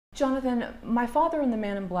Jonathan, My Father and the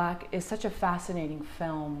Man in Black is such a fascinating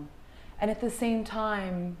film, and at the same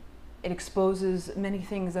time, it exposes many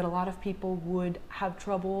things that a lot of people would have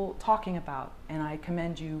trouble talking about, and I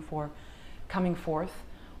commend you for coming forth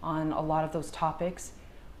on a lot of those topics.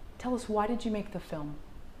 Tell us, why did you make the film?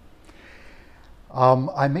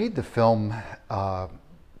 I made the film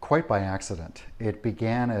quite by accident. It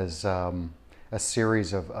began as a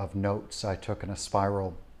series of notes I took in a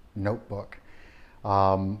spiral notebook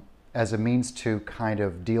as a means to kind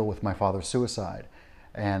of deal with my father's suicide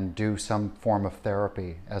and do some form of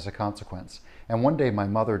therapy as a consequence. And one day my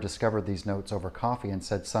mother discovered these notes over coffee and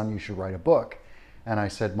said, "Son, you should write a book." And I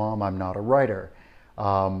said, "Mom, I'm not a writer."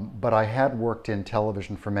 But I had worked in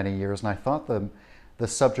television for many years, and I thought the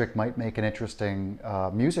subject might make an interesting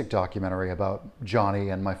music documentary about Johnny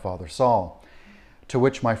and my father Saul. To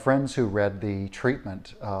which my friends who read the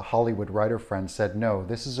treatment, Hollywood writer friends, said, "No,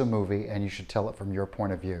 this is a movie and you should tell it from your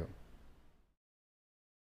point of view."